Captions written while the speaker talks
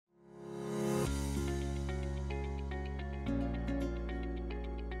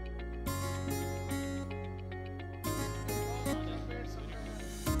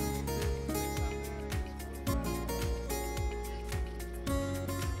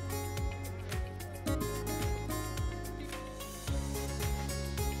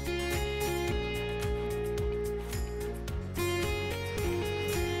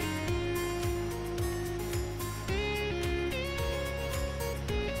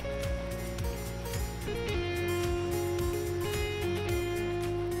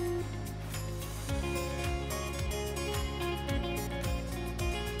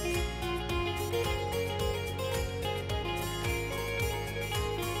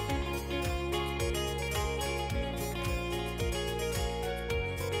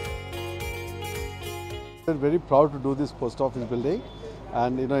We're very proud to do this post office building,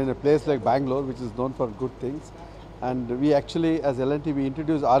 and in a place like Bangalore, which is known for good things. And we actually, as L&T, we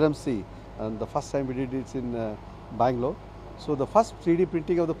introduced RMC, and the first time we did it in Bangalore. So the first 3D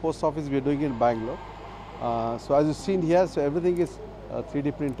printing of the post office we are doing in Bangalore. So as you've seen here, so everything is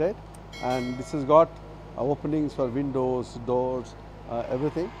 3D printed, and this has got openings for windows, doors,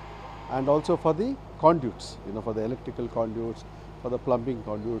 everything, and also for the conduits, for the electrical conduits, for the plumbing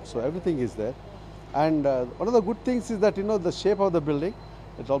conduits. So everything is there. And one of the good things is that the shape of the building,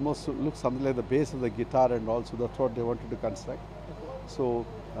 it almost looks something like the base of the guitar, and also that's what they wanted to construct. So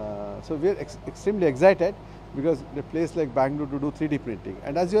we are extremely excited because in a place like Bangalore to do 3D printing.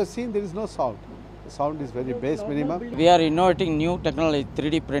 And as you have seen, there is no sound. The sound is very base minimum. We are innovating new technology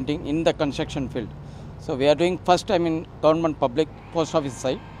 3D printing in the construction field. So we are doing first time in government public post office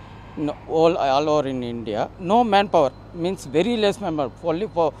site all over in India. No manpower, means very less manpower, only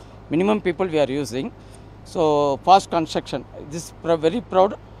for minimum people we are using. So fast construction. This is very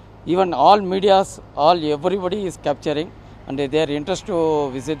proud. Even all medias, everybody is capturing, and they are interested to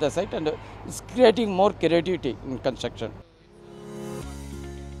visit the site, and it's creating more creativity in construction.